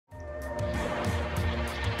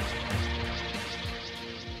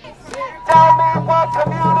what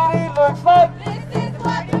community looks like. This is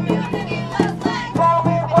what community looks like. Tell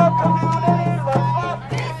me what community looks like.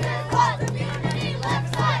 This is what community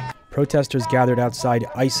looks like. Protesters gathered outside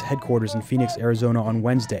ICE headquarters in Phoenix, Arizona on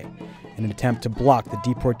Wednesday in an attempt to block the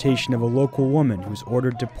deportation of a local woman who was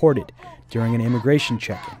ordered deported during an immigration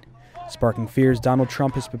check-in, sparking fears Donald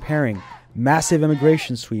Trump is preparing massive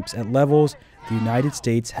immigration sweeps at levels the United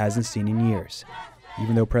States hasn't seen in years.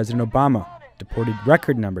 Even though President Obama deported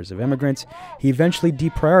record numbers of immigrants, he eventually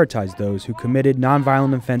deprioritized those who committed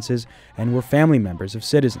nonviolent offenses and were family members of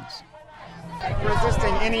citizens.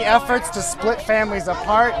 Resisting any efforts to split families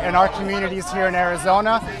apart in our communities here in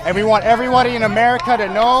Arizona, and we want everybody in America to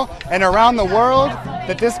know and around the world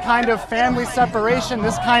that this kind of family separation,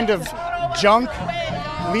 this kind of junk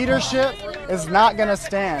leadership is not going to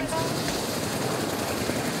stand.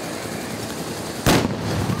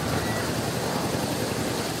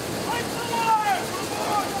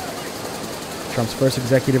 Trump's first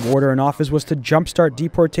executive order in office was to jumpstart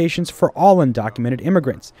deportations for all undocumented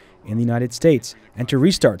immigrants in the United States and to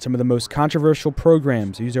restart some of the most controversial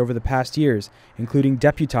programs used over the past years, including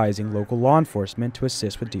deputizing local law enforcement to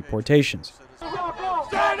assist with deportations.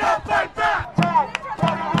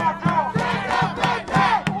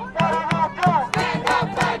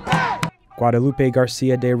 Guadalupe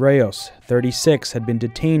Garcia de Rayos, 36, had been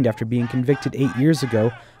detained after being convicted 8 years ago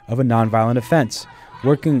of a nonviolent offense,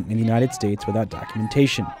 working in the United States without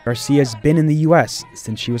documentation. Garcia has been in the U.S.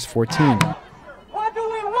 since she was 14. What do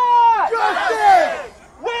we want? Justice!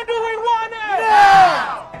 When do we want it?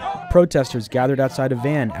 Now! Protesters gathered outside a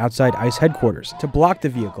van outside ICE headquarters to block the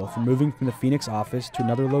vehicle from moving from the Phoenix office to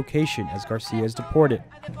another location as Garcia is deported.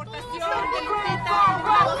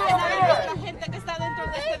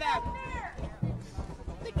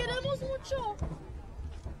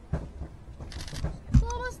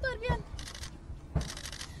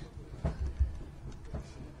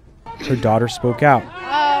 Her daughter spoke out.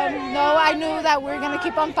 No, I knew that we were going to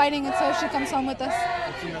keep on fighting until she comes home with us.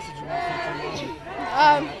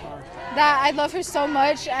 That I love her so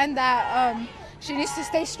much and that she needs to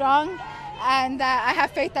stay strong and that I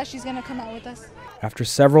have faith that she's going to come out with us. After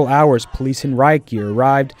several hours, police in riot gear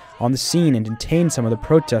arrived on the scene and detained some of the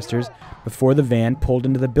protesters before the van pulled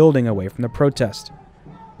into the building away from the protest.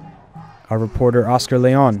 Our reporter Oscar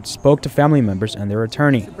Leon spoke to family members and their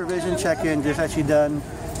attorney. Supervision check-in, just as she'd done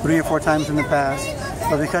 3 or 4 times in the past.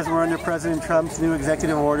 But because we're under President Trump's new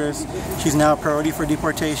executive orders, she's now a priority for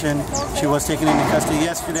deportation. She was taken into custody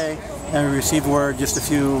yesterday, and we received word just a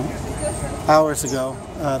few hours ago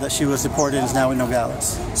that she was deported and is now in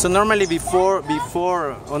Nogales. So normally before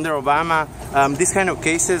under Obama, these kind of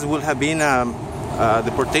cases would have been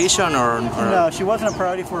deportation or... No, she wasn't a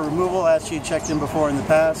priority for removal as she checked in before in the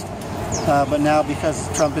past. But now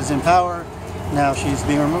because Trump is in power, now she's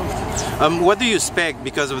being removed. What do you expect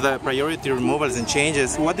because of the priority removals and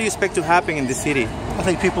changes? What do you expect to happen in the city? I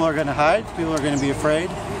think people are going to hide. People are going to be afraid.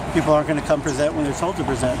 People aren't going to come present when they're told to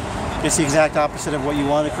present. It's the exact opposite of what you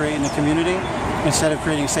want to create in the community. Instead of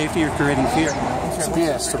creating safety, you're creating fear. It's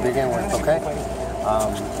BS to begin with, okay?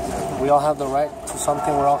 We all have the right to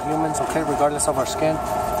something. We're all humans, okay? Regardless of our skin.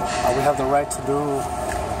 We have the right to do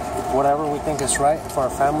whatever we think is right for our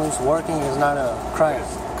families. Working is not a crime,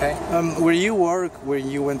 okay? Where you work, where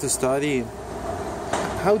you went to study,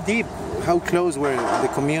 how deep, how close were the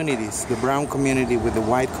communities, the brown community with the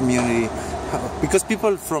white community? Because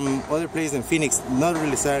people from other places in Phoenix not really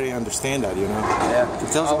necessarily understand that, you know? Yeah.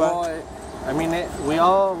 Tell us about... I mean, we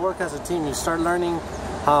all work as a team. You start learning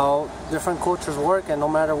how different cultures work, and no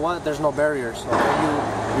matter what, there's no barriers. Okay?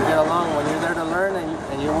 You get along when you're there to learn,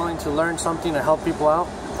 and you're willing to learn something to help people out.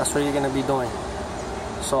 That's what you're going to be doing.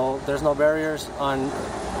 So there's no barriers on.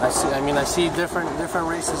 I see different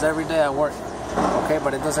races every day at work. Okay,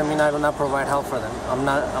 but it doesn't mean I do not provide help for them. I'm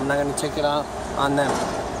not going to take it out on them.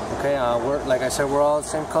 Okay, we're, like I said, we're all the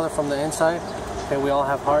same color from the inside. Okay, we all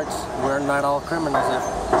have hearts. We're not all criminals,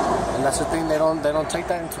 and that's the thing. They don't take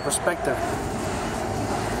that into perspective.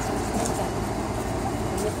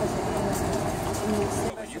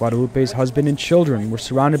 Guadalupe's husband and children were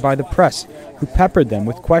surrounded by the press, who peppered them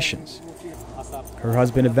with questions. Her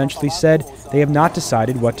husband eventually said they have not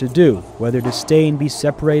decided what to do, whether to stay and be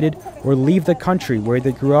separated or leave the country where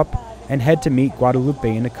they grew up and head to meet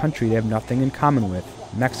Guadalupe in a country they have nothing in common with,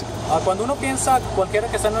 Mexico. Cuando uno piensa, cualquiera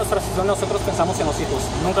que está en nuestra situación, nosotros pensamos en los hijos.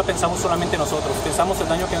 Nunca pensamos solamente en nosotros, pensamos el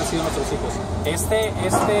daño que han sido nuestros hijos.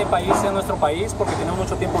 Este país es nuestro país porque tenemos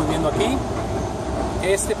mucho tiempo viviendo aquí.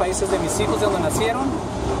 Este país es de mis hijos, de donde nacieron.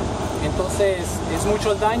 Entonces es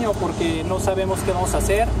mucho el daño porque no sabemos qué vamos a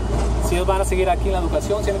hacer, si ellos van a seguir aquí en la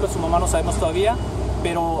educación, siempre con su mamá no sabemos todavía,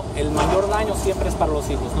 pero el mayor daño siempre es para los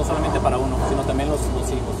hijos, no solamente para uno, sino también los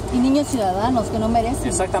hijos. Y niños ciudadanos que no merecen.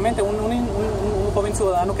 Exactamente, un joven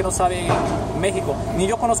ciudadano que no sabe México, ni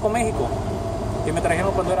yo conozco México, que me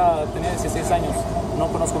trajeron cuando tenía 16 años, no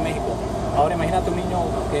conozco México. Ahora imagínate un niño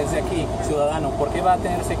que es de aquí, ciudadano, ¿por qué va a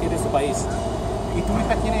tenerse que ir de su país? Y tu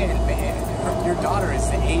hija tiene your daughter is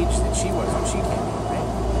the age that she was when she came,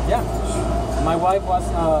 right? Yeah, my wife was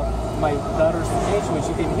my daughter's age when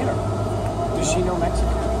she came here. Does she know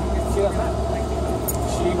Mexican? She does not.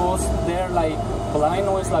 She goes there like, all I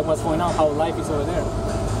know is like what's going on, how life is over there.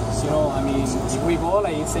 You know, I mean, if we go,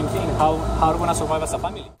 like, same thing, how are we going to survive as a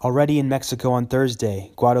family? Already in Mexico on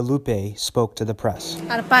Thursday, Guadalupe spoke to the press.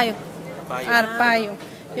 Arpaio.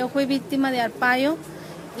 Yo fui víctima de arpaio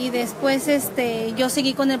y después yo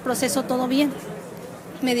seguí con el proceso todo bien.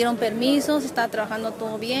 Me dieron permisos, estaba trabajando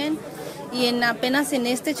todo bien y apenas en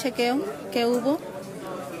este chequeo que hubo,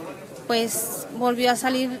 pues volvió a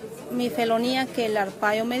salir mi felonía que el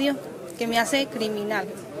arpaio me dio, que me hace criminal,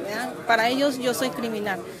 ¿verdad? Para ellos yo soy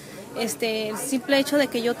criminal. El simple hecho de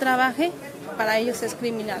que yo trabaje, para ellos es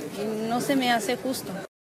criminal y no se me hace justo.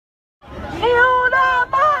 ¡Ni una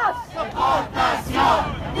más!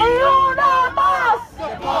 ¡Deportación! ¡Ni una más!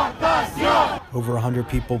 ¡Deportación! Over 100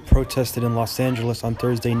 people protested in Los Angeles on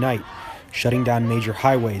Thursday night, shutting down major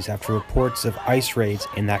highways after reports of ICE raids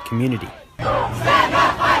in that community. Stand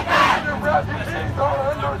up, fight back!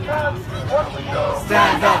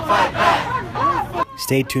 Stand up, fight back!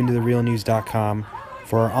 Stay tuned to TheRealNews.com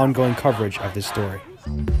for our ongoing coverage of this story.